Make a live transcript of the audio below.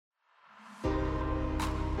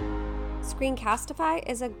Screencastify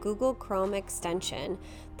is a Google Chrome extension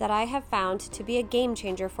that I have found to be a game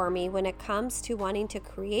changer for me when it comes to wanting to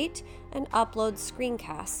create and upload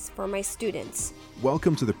screencasts for my students.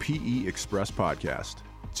 Welcome to the PE Express podcast.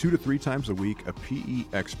 2 to 3 times a week, a PE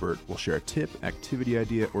expert will share a tip, activity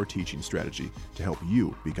idea, or teaching strategy to help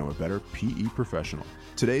you become a better PE professional.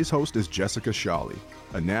 Today's host is Jessica Shawley,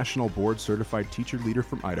 a national board-certified teacher leader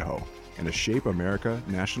from Idaho and a Shape America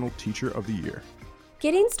National Teacher of the Year.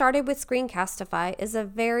 Getting started with Screencastify is a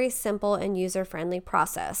very simple and user-friendly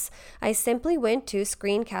process. I simply went to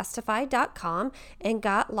screencastify.com and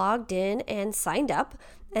got logged in and signed up,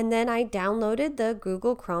 and then I downloaded the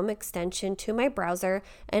Google Chrome extension to my browser,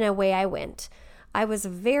 and away I went. I was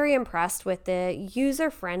very impressed with the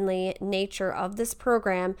user-friendly nature of this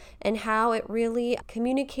program and how it really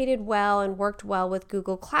communicated well and worked well with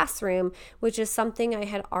Google Classroom, which is something I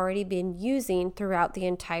had already been using throughout the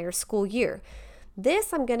entire school year.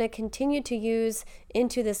 This I'm going to continue to use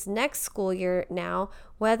into this next school year now,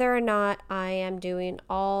 whether or not I am doing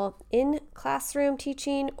all in classroom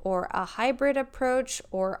teaching or a hybrid approach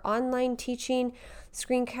or online teaching.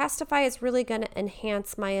 Screencastify is really going to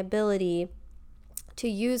enhance my ability to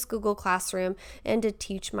use Google Classroom and to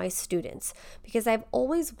teach my students, because I've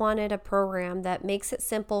always wanted a program that makes it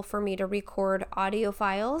simple for me to record audio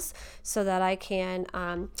files so that I can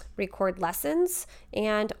record lessons,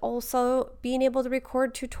 and also being able to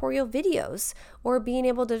record tutorial videos, or being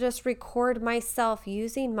able to just record myself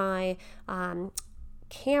using my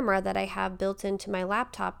camera that I have built into my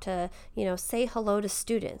laptop to, say hello to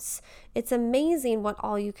students. It's amazing what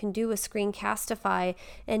all you can do with Screencastify,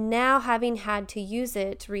 and now having had to use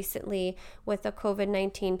it recently with the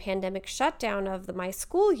COVID-19 pandemic shutdown of my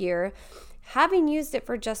school year, having used it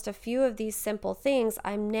for just a few of these simple things,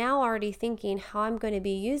 I'm now already thinking how I'm going to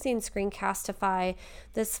be using Screencastify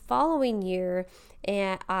this following year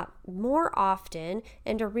and more often,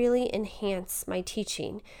 and to really enhance my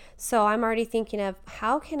teaching. So I'm already thinking of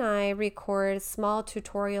how can I record small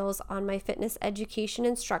tutorials on my fitness education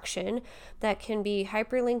instruction that can be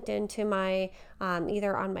hyperlinked into my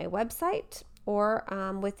either on my website or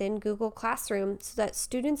within Google Classroom, so that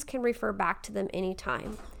students can refer back to them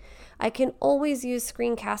anytime. I can always use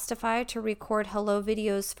Screencastify to record hello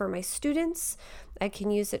videos for my students. I can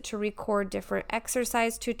use it to record different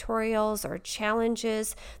exercise tutorials or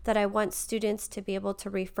challenges that I want students to be able to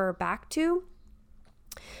refer back to.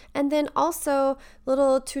 And then also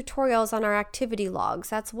little tutorials on our activity logs.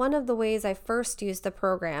 That's one of the ways I first used the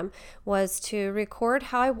program, was to record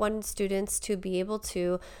how I wanted students to be able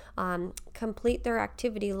to complete their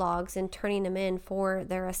activity logs and turning them in for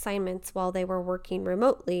their assignments while they were working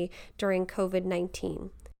remotely during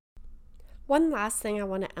COVID-19. One last thing I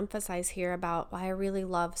want to emphasize here about why I really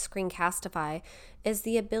love Screencastify is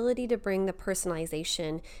the ability to bring the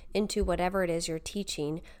personalization into whatever it is you're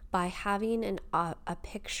teaching by having a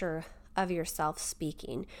picture of yourself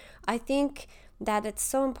speaking. I think that it's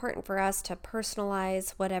so important for us to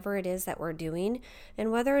personalize whatever it is that we're doing,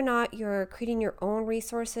 and whether or not you're creating your own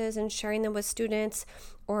resources and sharing them with students,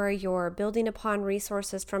 or you're building upon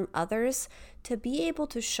resources from others, to be able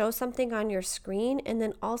to show something on your screen and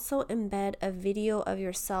then also embed a video of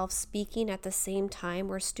yourself speaking at the same time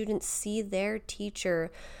where students see their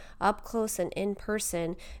teacher up close and in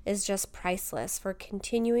person is just priceless for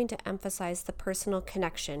continuing to emphasize the personal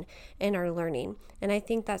connection in our learning. And I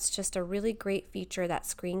think that's just a really great feature that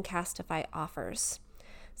Screencastify offers.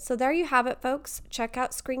 So there you have it, folks. Check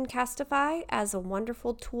out Screencastify as a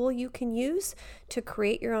wonderful tool you can use to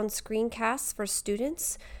create your own screencasts for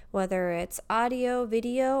students, whether it's audio,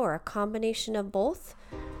 video, or a combination of both.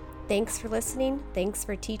 Thanks for listening, thanks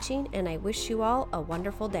for teaching, and I wish you all a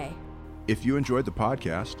wonderful day. If you enjoyed the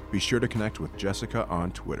podcast, be sure to connect with Jessica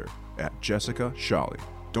on Twitter at Jessica Shawley.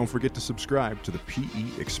 Don't forget to subscribe to the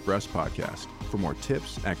PE Express podcast for more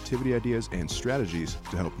tips, activity ideas, and strategies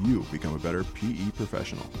to help you become a better PE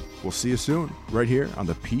professional. We'll see you soon, right here on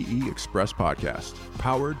the PE Express podcast,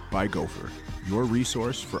 powered by Gopher, your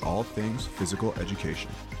resource for all things physical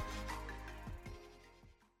education.